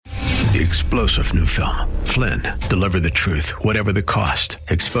the explosive new film, Flynn, Deliver the Truth, Whatever the Cost,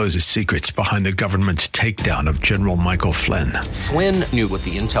 exposes secrets behind the government's takedown of General Michael Flynn. Flynn knew what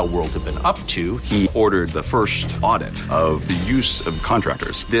the intel world had been up to. He ordered the first audit of the use of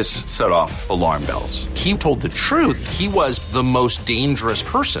contractors. This set off alarm bells. He told the truth. He was the most dangerous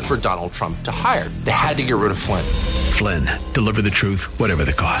person for Donald Trump to hire. They had to get rid of Flynn. Flynn, Deliver the Truth, Whatever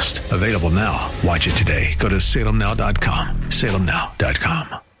the Cost. Available now. Watch it today. Go to salemnow.com.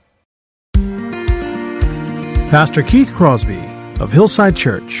 salemnow.com. Pastor Keith Crosby of Hillside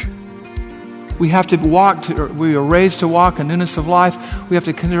Church. We have to we are raised to walk in newness of life. We have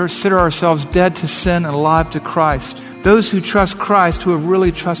to consider ourselves dead to sin and alive to Christ. Those who trust Christ, who have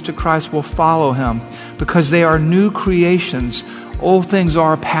really trusted Christ, will follow Him because they are new creations. Old things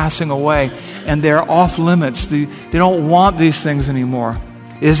are passing away, and they're off limits. They don't want these things anymore.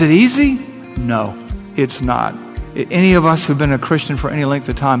 Is it easy? No, it's not. Any of us who've been a Christian for any length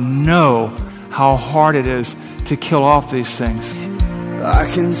of time know how hard it is to kill off these things. I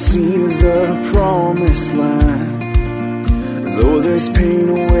can see the promised land, though there's pain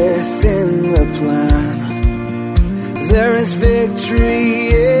within the plan. There is victory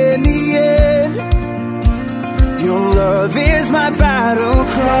in the end. Your love is my battle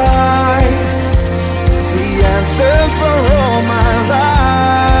cry, the anthem for all my life.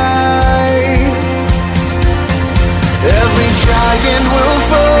 Every giant will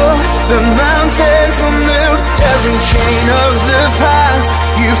fall, the mountains will move, every chain of the past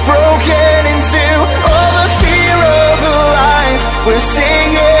you've broken into. All the fear of the lies, we're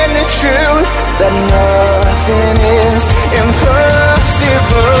singing the truth, that nothing is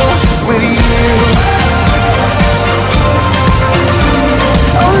impossible with you.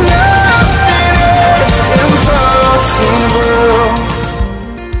 Oh, nothing is impossible.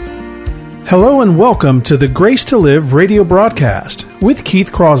 Hello and welcome to the Grace to Live radio broadcast with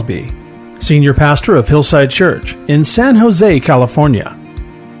Keith Crosby, Senior Pastor of Hillside Church in San Jose, California.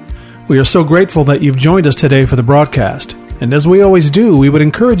 We are so grateful that you've joined us today for the broadcast, and as we always do, we would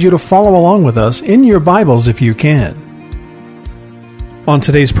encourage you to follow along with us in your Bibles if you can. On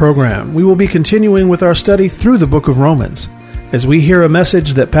today's program, we will be continuing with our study through the book of Romans, as we hear a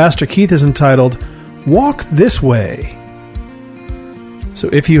message that Pastor Keith has entitled, Walk This Way. So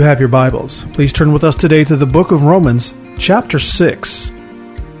if you have your Bibles, please turn with us today to the book of Romans, chapter 6.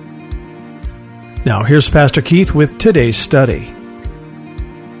 Now here's Pastor Keith with today's study.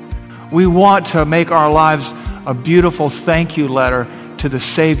 We want to make our lives a beautiful thank you letter to the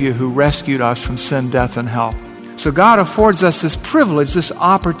Savior who rescued us from sin, death, and hell. So God affords us this privilege, this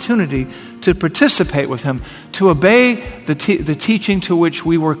opportunity to participate with Him, to obey the teaching to which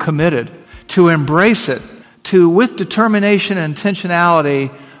we were committed, to embrace it, to, with determination and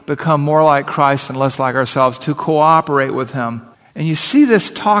intentionality, become more like Christ and less like ourselves, to cooperate with Him. And you see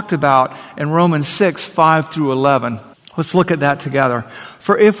this talked about in Romans 6, 5 through 11. Let's look at that together.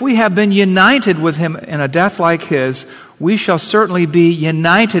 For if we have been united with Him in a death like His, we shall certainly be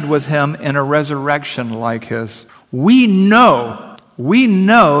united with Him in a resurrection like His. We know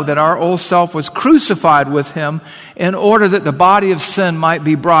that our old self was crucified with Him in order that the body of sin might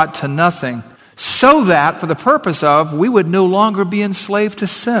be brought to nothing, so that, for the purpose of, we would no longer be enslaved to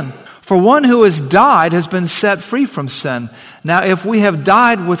sin. For one who has died has been set free from sin. Now, if we have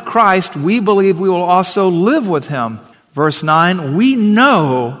died with Christ, we believe we will also live with Him. Verse 9, we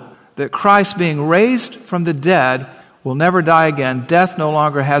know that Christ, being raised from the dead, will never die again. Death no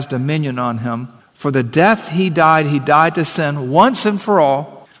longer has dominion on Him. For the death He died to sin once and for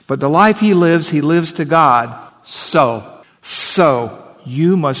all. But the life He lives to God. So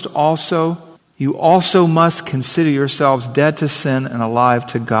you also must consider yourselves dead to sin and alive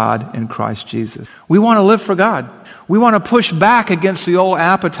to God in Christ Jesus. We want to live for God. We want to push back against the old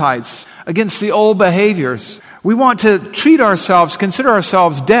appetites, against the old behaviors. We want to consider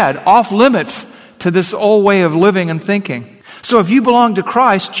ourselves dead, off limits to this old way of living and thinking. So if you belong to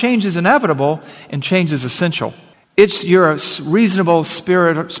Christ, change is inevitable and change is essential. It's your reasonable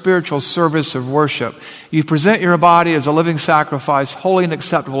spiritual service of worship. You present your body as a living sacrifice, holy and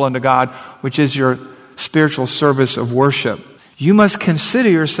acceptable unto God, which is your spiritual service of worship. You must consider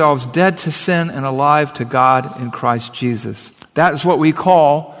yourselves dead to sin and alive to God in Christ Jesus. That is what we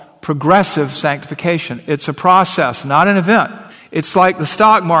call progressive sanctification. It's a process, not an event. It's like the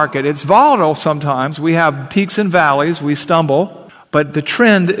stock market. It's volatile sometimes. We have peaks and valleys. We stumble. But the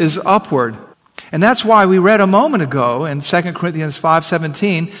trend is upward. And that's why we read a moment ago in 2 Corinthians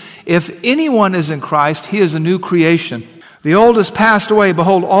 5:17, if anyone is in Christ, he is a new creation. The old has passed away.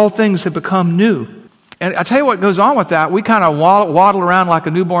 Behold, all things have become new. And I tell you what goes on with that. We kind of waddle around like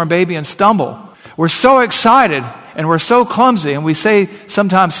a newborn baby and stumble. We're so excited. And we're so clumsy, and we say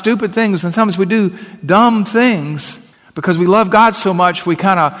sometimes stupid things, and sometimes we do dumb things because we love God so much, we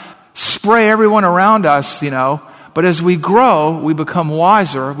kind of spray everyone around us, But as we grow, we become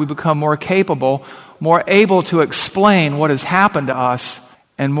wiser, we become more capable, more able to explain what has happened to us,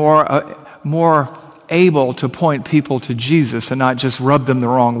 and more able to point people to Jesus and not just rub them the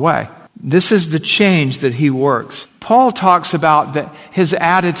wrong way. This is the change that he works. Paul talks about his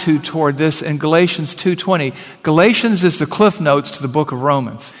attitude toward this in Galatians 2:20. Galatians is the cliff notes to the book of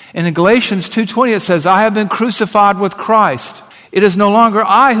Romans. And in Galatians 2:20 it says, I have been crucified with Christ. It is no longer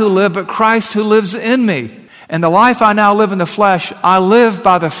I who live, but Christ who lives in me. And the life I now live in the flesh, I live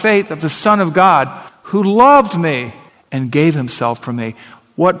by the faith of the Son of God, who loved me and gave himself for me.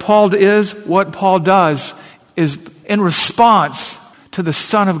 What Paul does is in response to the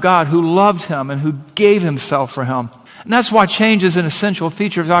Son of God who loved him and who gave himself for him. And that's why change is an essential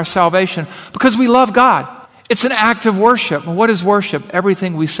feature of our salvation, because we love God. It's an act of worship. And what is worship?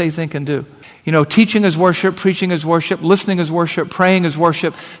 Everything we say, think, and do. Teaching is worship, preaching is worship, listening is worship, praying is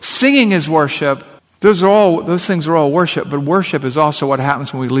worship, singing is worship. Those things are all worship, but worship is also what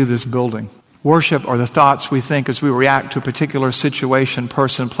happens when we leave this building. Worship are the thoughts we think as we react to a particular situation,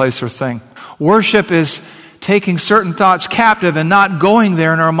 person, place, or thing. Worship is taking certain thoughts captive and not going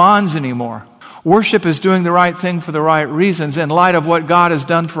there in our minds anymore. Worship is doing the right thing for the right reasons in light of what God has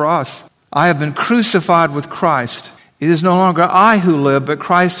done for us. I have been crucified with Christ. It is no longer I who live, but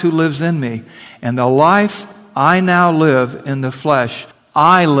Christ who lives in me. And the life I now live in the flesh,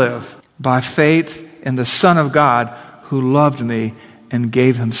 I live by faith in the Son of God who loved me and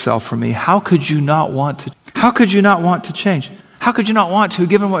gave himself for me. How could you not want to change? How could you not want to,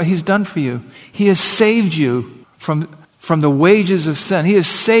 given what he's done for you? He has saved you from the wages of sin. He has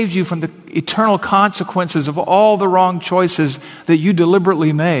saved you from the eternal consequences of all the wrong choices that you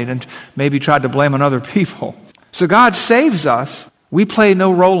deliberately made and maybe tried to blame on other people. So God saves us. We play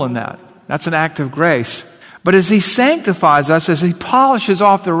no role in that. That's an act of grace. But as he sanctifies us, as he polishes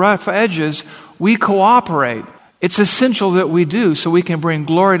off the rough edges, we cooperate. It's essential that we do so we can bring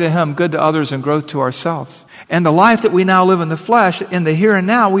glory to him, good to others, and growth to ourselves. And the life that we now live in the flesh, in the here and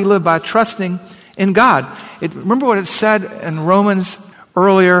now, we live by trusting in God. Remember what it said in Romans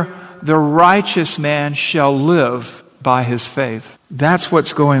earlier? The righteous man shall live by his faith. That's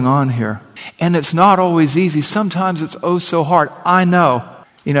what's going on here. And it's not always easy. Sometimes it's oh so hard. I know.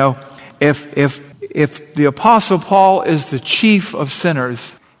 If the Apostle Paul is the chief of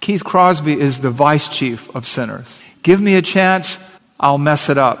sinners, Keith Crosby is the vice chief of sinners. Give me a chance, I'll mess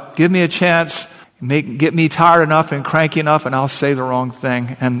it up. Give me a chance, get me tired enough and cranky enough, and I'll say the wrong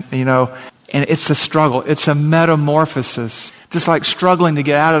thing. And it's a struggle. It's a metamorphosis. Just like struggling to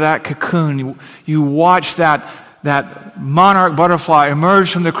get out of that cocoon. You watch that monarch butterfly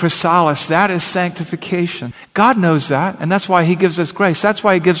emerge from the chrysalis. That is sanctification. God knows that, and that's why he gives us grace. That's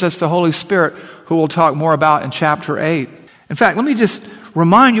why he gives us the Holy Spirit, who we'll talk more about in chapter 8. In fact, let me just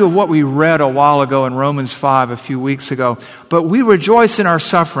remind you of what we read a while ago in Romans 5 a few weeks ago. But we rejoice in our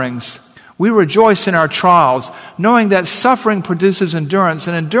sufferings. We rejoice in our trials, knowing that suffering produces endurance,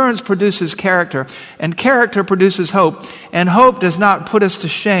 and endurance produces character, and character produces hope. And hope does not put us to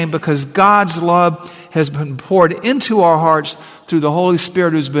shame, because God's love has been poured into our hearts through the Holy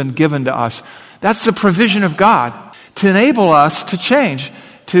Spirit who's been given to us. That's the provision of God to enable us to change,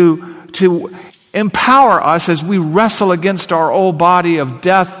 to empower us as we wrestle against our old body of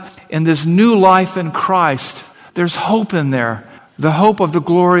death in this new life in Christ. There's hope in there, the hope of the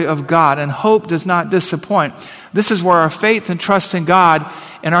glory of God, and hope does not disappoint. This is where our faith and trust in God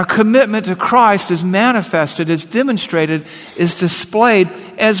and our commitment to Christ is manifested, is demonstrated, is displayed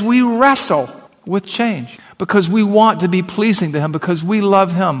as we wrestle with change, because we want to be pleasing to him, because we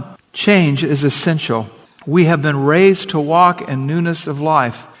love him. Change is essential. We have been raised to walk in newness of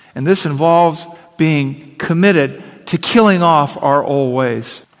life, and this involves being committed to killing off our old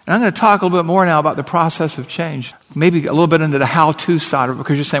ways. And I'm going to talk a little bit more now about the process of change, maybe a little bit into the how-to side of it,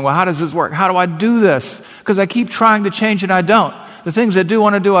 because you're saying, well, how does this work? How do I do this? Because I keep trying to change and I don't. The things I do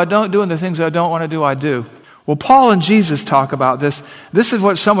want to do, I don't do, and the things I don't want to do, I do. Well, Paul and Jesus talk about this. This is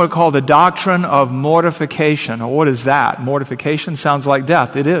what some would call the doctrine of mortification. Well, what is that? Mortification sounds like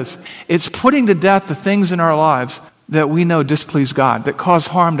death. It is. It's putting to death the things in our lives that we know displease God, that cause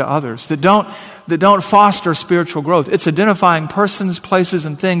harm to others, that don't foster spiritual growth. It's identifying persons, places,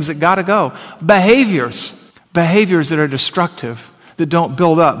 and things that got to go. Behaviors that are destructive, that don't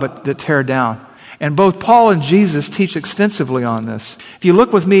build up, but that tear down. And both Paul and Jesus teach extensively on this. If you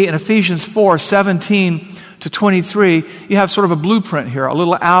look with me in Ephesians 4:17 to 23, you have sort of a blueprint here, a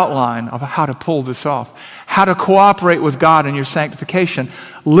little outline of how to pull this off, how to cooperate with God in your sanctification.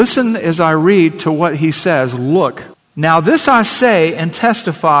 Listen as I read to what he says. Look, now this I say and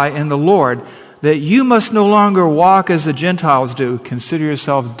testify in the Lord, that you must no longer walk as the Gentiles do. Consider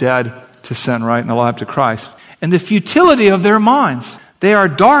yourself dead to sin, right, and alive to Christ. And the futility of their minds. They are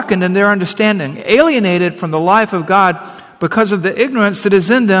darkened in their understanding, alienated from the life of God because of the ignorance that is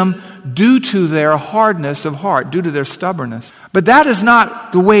in them due to their hardness of heart, due to their stubbornness. But that is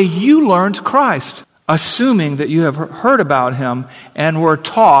not the way you learned Christ, assuming that you have heard about him and were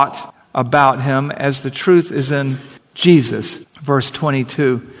taught about him as the truth is in Jesus. Verse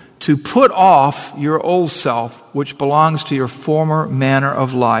 22, to put off your old self, which belongs to your former manner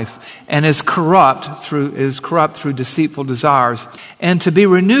of life, and is corrupt through deceitful desires, and to be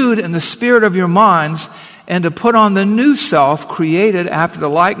renewed in the spirit of your minds, and to put on the new self, created after the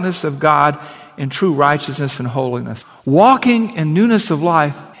likeness of God in true righteousness and holiness. Walking in newness of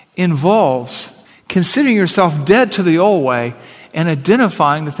life involves considering yourself dead to the old way and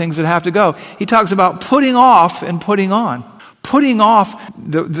identifying the things that have to go. He talks about putting off and putting on. Putting off,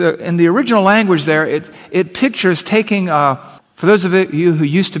 in the original language there, it pictures taking, for those of you who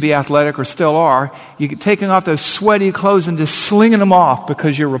used to be athletic or still are, taking off those sweaty clothes and just slinging them off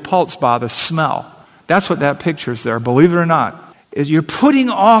because you're repulsed by the smell. That's what that pictures there, believe it or not. You're putting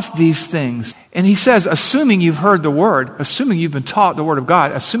off these things. And he says, assuming you've heard the word, assuming you've been taught the word of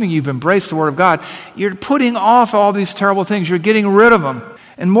God, assuming you've embraced the word of God, you're putting off all these terrible things. You're getting rid of them.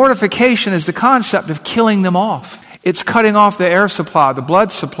 And mortification is the concept of killing them off. It's cutting off the air supply, the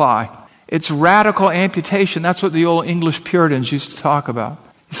blood supply. It's radical amputation. That's what the old English Puritans used to talk about.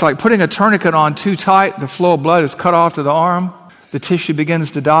 It's like putting a tourniquet on too tight. The flow of blood is cut off to the arm. The tissue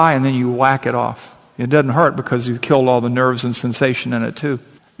begins to die, and then you whack it off. It doesn't hurt because you've killed all the nerves and sensation in it too.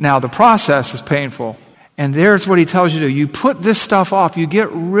 Now, the process is painful. And there's what he tells you to do. You put this stuff off. You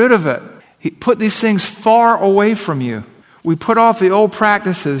get rid of it. Put these things far away from you. We put off the old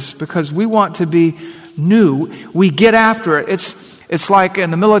practices because we want to be new. We get after it. It's like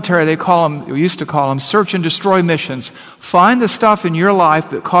in the military, we used to call them search and destroy missions. Find the stuff in your life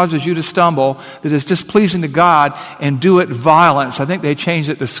that causes you to stumble, that is displeasing to God, and do it violence. I think they changed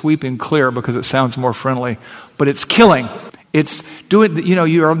it to sweep and clear because it sounds more friendly. But it's killing. It's doing,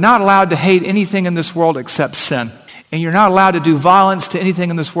 you are not allowed to hate anything in this world except sin. And you're not allowed to do violence to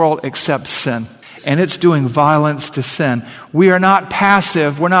anything in this world except sin. And it's doing violence to sin. We are not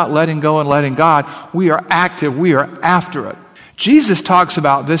passive. We're not letting go and letting God. We are active. We are after it. Jesus talks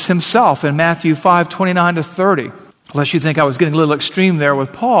about this himself in Matthew 5:29 to 30. Unless you think I was getting a little extreme there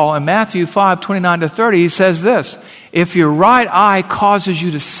with Paul. In Matthew 5:29 to 30, he says this, if your right eye causes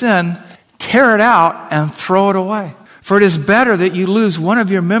you to sin, tear it out and throw it away. For it is better that you lose one of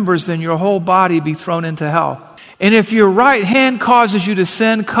your members than your whole body be thrown into hell. And if your right hand causes you to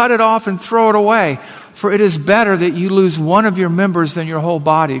sin, cut it off and throw it away. For it is better that you lose one of your members than your whole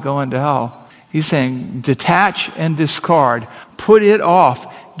body go into hell. He's saying, detach and discard. Put it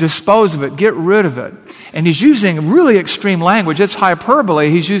off. Dispose of it. Get rid of it. And he's using really extreme language. It's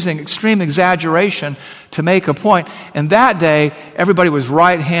hyperbole. He's using extreme exaggeration to make a point. And that day, everybody was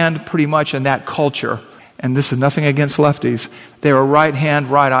right hand pretty much in that culture. And this is nothing against lefties. They were right hand,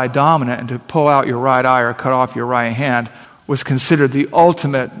 right eye dominant. And to pull out your right eye or cut off your right hand was considered the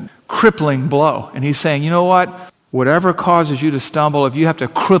ultimate crippling blow. And he's saying, you know what? Whatever causes you to stumble, if you have to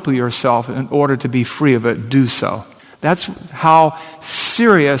cripple yourself in order to be free of it, do so. That's how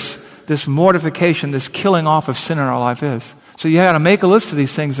serious this mortification, this killing off of sin in our life is. So you got to make a list of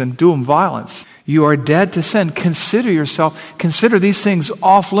these things and do them violence. You are dead to sin. Consider these things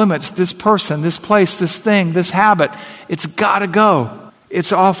off limits. This person, this place, this thing, this habit. It's got to go.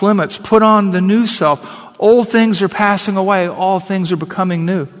 It's off limits. Put on the new self. Old things are passing away. All things are becoming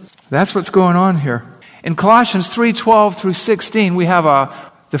new. That's what's going on here. In Colossians 3:12 through 16, we have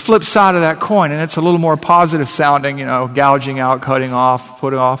the flip side of that coin, and it's a little more positive sounding, gouging out, cutting off,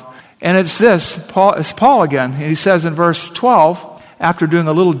 putting off. And it's this, it's Paul again. He says in verse 12, after doing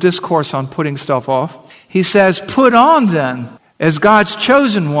a little discourse on putting stuff off, he says, put on then, as God's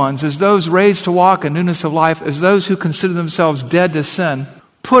chosen ones, as those raised to walk in newness of life, as those who consider themselves dead to sin.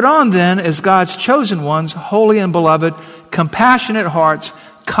 Put on then, as God's chosen ones, holy and beloved, compassionate hearts,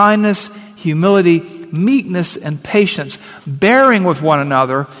 kindness, humility, meekness, and patience, bearing with one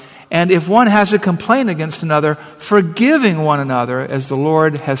another, and if one has a complaint against another, forgiving one another as the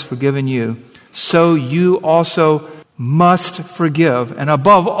Lord has forgiven you. So you also must forgive. And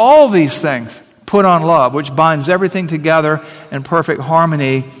above all these things, put on love, which binds everything together in perfect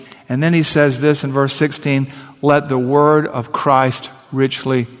harmony. And then he says this in verse 16, let the word of Christ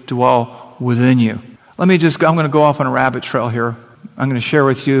richly dwell within you. I'm going to go off on a rabbit trail here. I'm going to share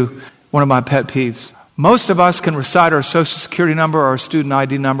with you one of my pet peeves. Most of us can recite our social security number or our student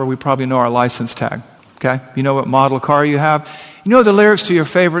ID number. We probably know our license tag. Okay? You know what model car you have. You know the lyrics to your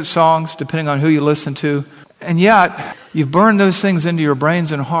favorite songs, depending on who you listen to. And yet, you've burned those things into your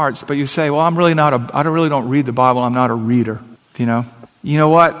brains and hearts, but you say, well, I really don't read the Bible. I'm not a reader. You know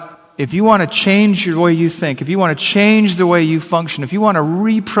what? If you want to change the way you think, if you want to change the way you function, if you want to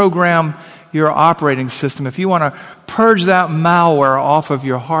reprogram your operating system, if you want to purge that malware off of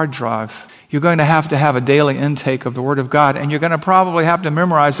your hard drive, you're going to have a daily intake of the Word of God, and you're going to probably have to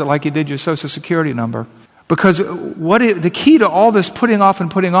memorize it like you did your Social Security number. Because the key to all this putting off and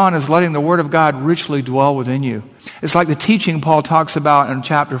putting on is letting the Word of God richly dwell within you. It's like the teaching Paul talks about in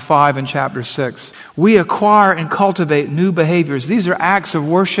chapter 5 and chapter 6. We acquire and cultivate new behaviors. These are acts of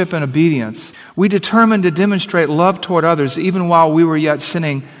worship and obedience. We determine to demonstrate love toward others even while they were yet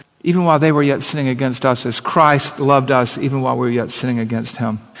sinning against us, as Christ loved us even while we were yet sinning against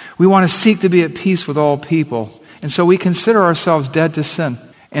Him. We want to seek to be at peace with all people. And so we consider ourselves dead to sin.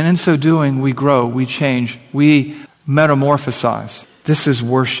 And in so doing, we grow, we change, we metamorphosize. This is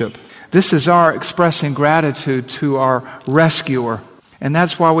worship. This is our expressing gratitude to our rescuer. And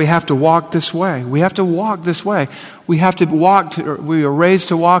that's why we have to walk this way. We have to walk this way. We are raised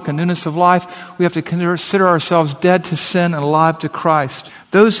to walk in newness of life. We have to consider ourselves dead to sin and alive to Christ.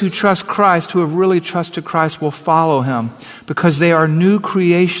 Those who trust Christ, who have really trusted Christ, will follow Him because they are new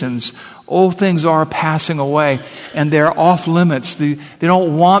creations. Old things are passing away, and they're off limits. They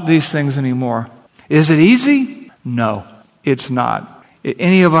don't want these things anymore. Is it easy? No, it's not.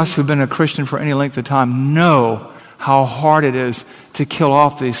 Any of us who've been a Christian for any length of time know how hard it is to kill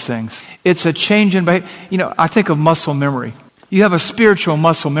off these things. It's a change in behavior. I think of muscle memory. You have a spiritual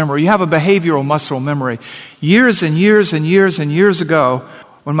muscle memory. You have a behavioral muscle memory. Years and years and years and years ago,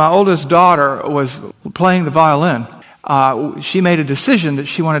 when my oldest daughter was playing the violin, she made a decision that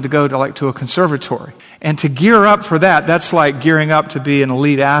she wanted to go to a conservatory. And to gear up for that, that's like gearing up to be an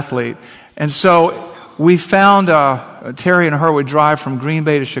elite athlete. And so we found Terry and her would drive from Green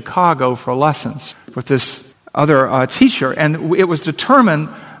Bay to Chicago for lessons with this other teacher. And it was determined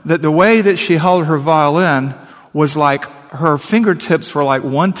that the way that she held her violin was like her fingertips were like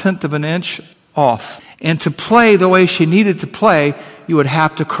 1/10 of an inch off. And to play the way she needed to play, you would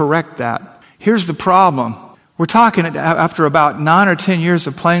have to correct that. Here's the problem. We're talking after about 9 or 10 years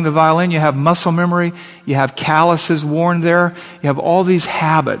of playing the violin, you have muscle memory, you have calluses worn there, you have all these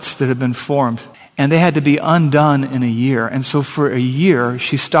habits that have been formed. And they had to be undone in a year. And so for a year,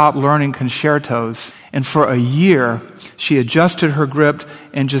 she stopped learning concertos. And for a year, she adjusted her grip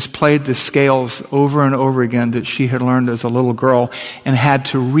and just played the scales over and over again that she had learned as a little girl and had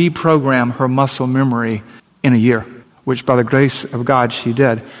to reprogram her muscle memory in a year, which by the grace of God she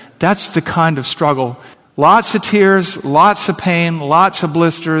did. That's the kind of struggle. Lots of tears, lots of pain, lots of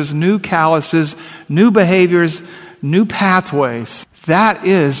blisters, new calluses, new behaviors, new pathways. That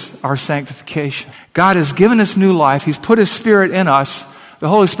is our sanctification. God has given us new life. He's put His Spirit in us. The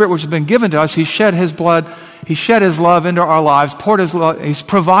Holy Spirit which has been given to us, He shed His blood. He shed His love into our lives, poured His love. He's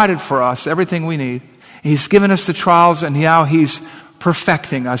provided for us everything we need. He's given us the trials, and now He's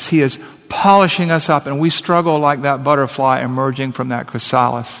perfecting us. He is polishing us up, and we struggle like that butterfly emerging from that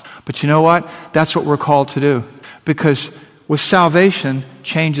chrysalis. But you know what? That's what we're called to do. Because with salvation,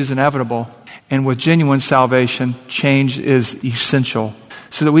 change is inevitable. And with genuine salvation, change is essential.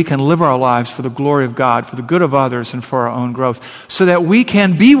 So that we can live our lives for the glory of God, for the good of others, and for our own growth. So that we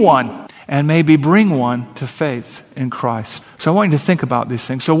can be one, and maybe bring one to faith in Christ. So I want you to think about these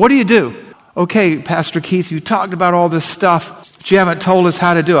things. So what do you do? Okay, Pastor Keith, you talked about all this stuff, but you haven't told us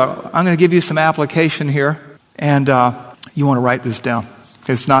how to do it. I'm going to give you some application here, and you want to write this down.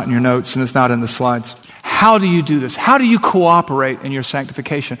 It's not in your notes, and it's not in the slides. How do you do this? How do you cooperate in your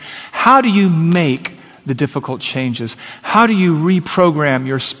sanctification? How do you make the difficult changes? How do you reprogram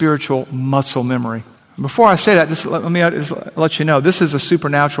your spiritual muscle memory? Before I say that, let me let you know, this is a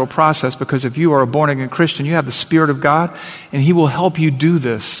supernatural process, because if you are a born-again Christian, you have the Spirit of God, and He will help you do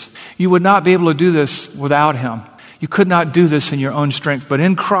this. You would not be able to do this without Him. You could not do this in your own strength, but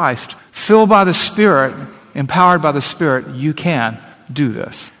in Christ, filled by the Spirit, empowered by the Spirit, you can do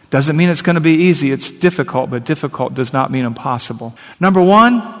this. Doesn't mean it's going to be easy. It's difficult, but difficult does not mean impossible. Number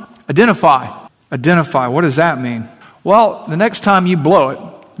one, identify. Identify. What does that mean? Well, the next time you blow it,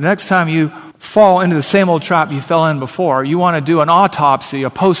 the next time you fall into the same old trap you fell in before, you want to do an autopsy, a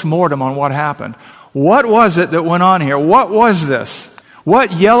post-mortem on what happened. What was it that went on here? What was this?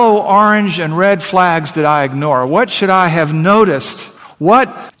 What yellow, orange, and red flags did I ignore? What should I have noticed?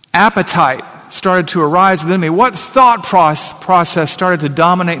 What appetite started to arise within me? What thought process started to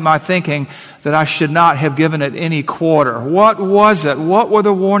dominate my thinking that I should not have given it any quarter? What was it? What were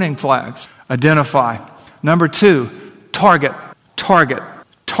the warning flags? Identify. Number 2, target.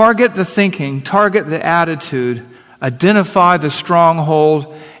 Target the thinking, target the attitude, identify the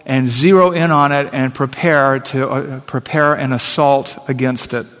stronghold, and zero in on it and prepare an assault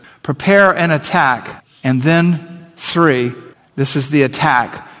against it. Prepare an attack. And then 3, this is the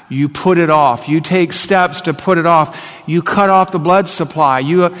attack. You put it off. You take steps to put it off. You cut off the blood supply.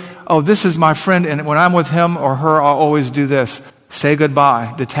 This is my friend, and when I'm with him or her, I'll always do this. Say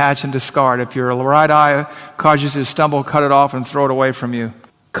goodbye, detach and discard. If your right eye causes you to stumble, cut it off and throw it away from you.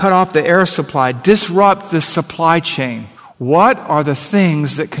 Cut off the air supply. Disrupt the supply chain. What are the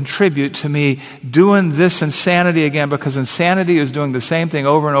things that contribute to me doing this insanity again? Because insanity is doing the same thing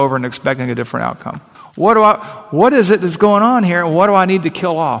over and over and expecting a different outcome. What is it that's going on here, and what do I need to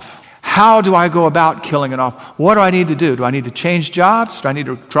kill off? How do I go about killing it off? What do I need to do? Do I need to change jobs? Do I need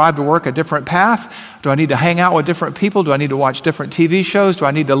to drive to work a different path? Do I need to hang out with different people? Do I need to watch different TV shows? Do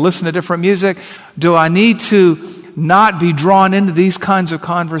I need to listen to different music? Do I need to not be drawn into these kinds of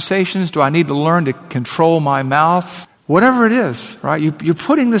conversations? Do I need to learn to control my mouth? Whatever it is, right? You're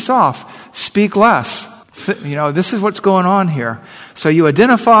putting this off. Speak less. This is what's going on here. So you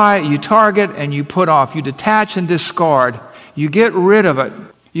identify, you target, and you put off. You detach and discard. You get rid of it.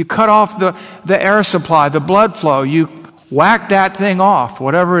 You cut off the air supply, the blood flow. You whack that thing off,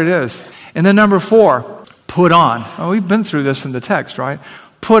 whatever it is. And then number 4, put on. Oh, we've been through this in the text, right?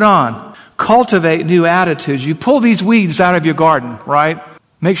 Put on. Cultivate new attitudes. You pull these weeds out of your garden, right?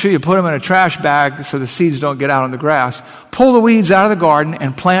 Make sure you put them in a trash bag so the seeds don't get out on the grass. Pull the weeds out of the garden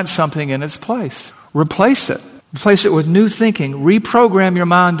and plant something in its place. Replace it. Replace it with new thinking. Reprogram your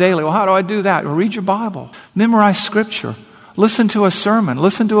mind daily. Well, how do I do that? Well, read your Bible. Memorize Scripture. Listen to a sermon.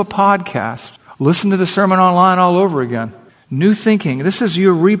 Listen to a podcast. Listen to the sermon online all over again. New thinking. This is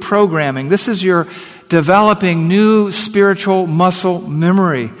your reprogramming. This is your developing new spiritual muscle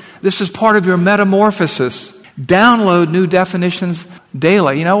memory. This is part of your metamorphosis. Download new definitions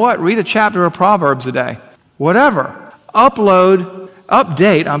daily. You know what? Read a chapter of Proverbs a day. Whatever.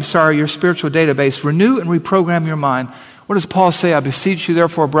 Update your spiritual database. Renew and reprogram your mind. What does Paul say? I beseech you,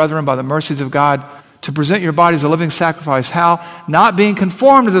 therefore, brethren, by the mercies of God, to present your bodies a living sacrifice. How? Not being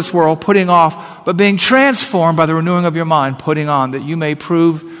conformed to this world, putting off, but being transformed by the renewing of your mind, putting on, that you may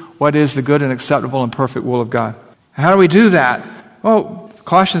prove what is the good and acceptable and perfect will of God. How do we do that? Well,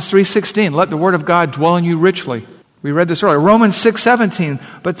 Colossians 3:16, let the word of God dwell in you richly. We read this earlier. Romans 6:17,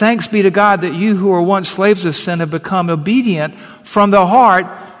 but thanks be to God that you who were once slaves of sin have become obedient from the heart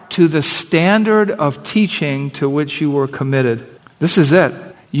to the standard of teaching to which you were committed. This is it.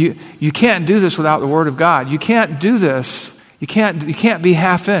 You can't do this without the Word of God. You can't do this. You can't be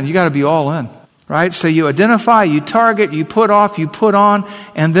half in. You got to be all in. Right? So you identify, you target, you put off, you put on,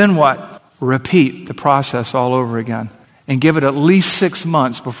 and then what? Repeat the process all over again. And give it at least 6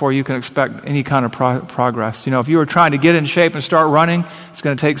 months before you can expect any kind of progress. If you were trying to get in shape and start running, it's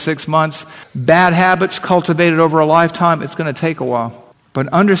going to take 6 months. Bad habits cultivated over a lifetime, it's going to take a while. But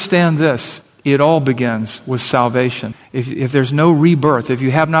understand this. It all begins with salvation. If there's no rebirth, if you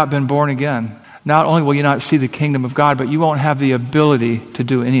have not been born again, not only will you not see the kingdom of God, but you won't have the ability to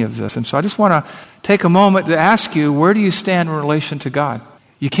do any of this. And so I just want to take a moment to ask you, where do you stand in relation to God?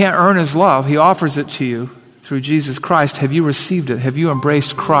 You can't earn His love. He offers it to you through Jesus Christ. Have you received it? Have you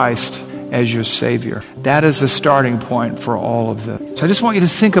embraced Christ as your Savior? That is the starting point for all of this. So I just want you to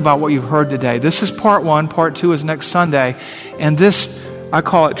think about what you've heard today. This is part 1. Part 2 is next Sunday. And this, I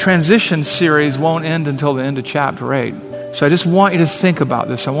call it transition series, won't end until the end of chapter 8. So I just want you to think about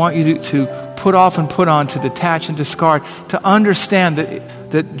this. I want you to put off and put on, to detach and discard, to understand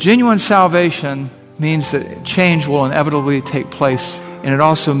that genuine salvation means that change will inevitably take place, and it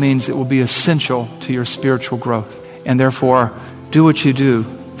also means it will be essential to your spiritual growth. And therefore, do what you do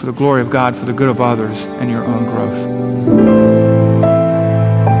for the glory of God, for the good of others, and your own growth.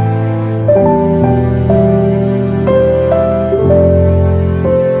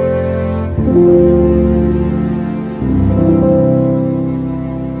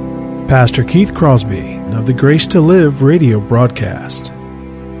 Pastor Keith Crosby of the Grace to Live radio broadcast.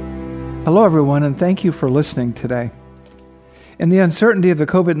 Hello, everyone, and thank you for listening today. In the uncertainty of the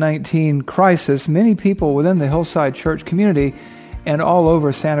COVID-19 crisis, many people within the Hillside Church community and all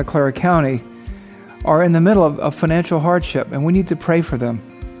over Santa Clara County are in the middle of financial hardship, and we need to pray for them.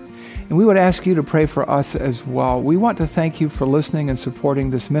 And we would ask you to pray for us as well. We want to thank you for listening and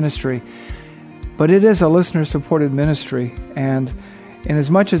supporting this ministry, but it is a listener-supported ministry, and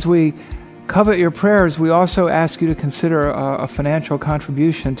as much as we covet your prayers, we also ask you to consider a financial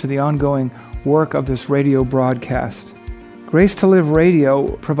contribution to the ongoing work of this radio broadcast. Grace to Live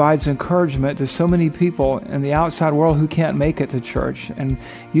Radio provides encouragement to so many people in the outside world who can't make it to church. And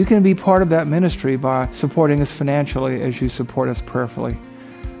you can be part of that ministry by supporting us financially as you support us prayerfully.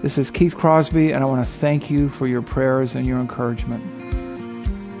 This is Keith Crosby, and I want to thank you for your prayers and your encouragement.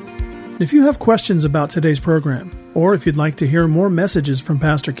 If you have questions about today's program, or if you'd like to hear more messages from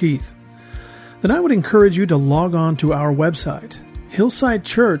Pastor Keith, then I would encourage you to log on to our website,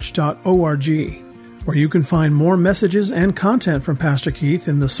 hillsidechurch.org, where you can find more messages and content from Pastor Keith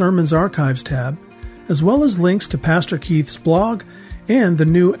in the Sermons Archives tab, as well as links to Pastor Keith's blog and the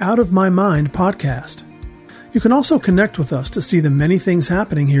new Out of My Mind podcast. You can also connect with us to see the many things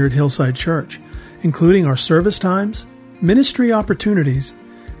happening here at Hillside Church, including our service times, ministry opportunities,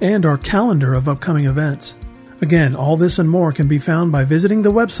 and our calendar of upcoming events. Again, all this and more can be found by visiting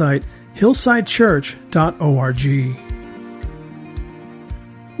the website hillsidechurch.org.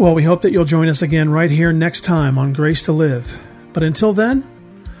 Well, we hope that you'll join us again right here next time on Grace to Live. But until then,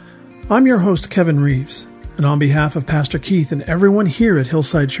 I'm your host, Kevin Reeves, and on behalf of Pastor Keith and everyone here at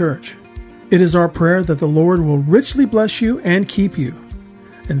Hillside Church, it is our prayer that the Lord will richly bless you and keep you.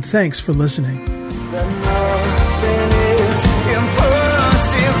 And thanks for listening.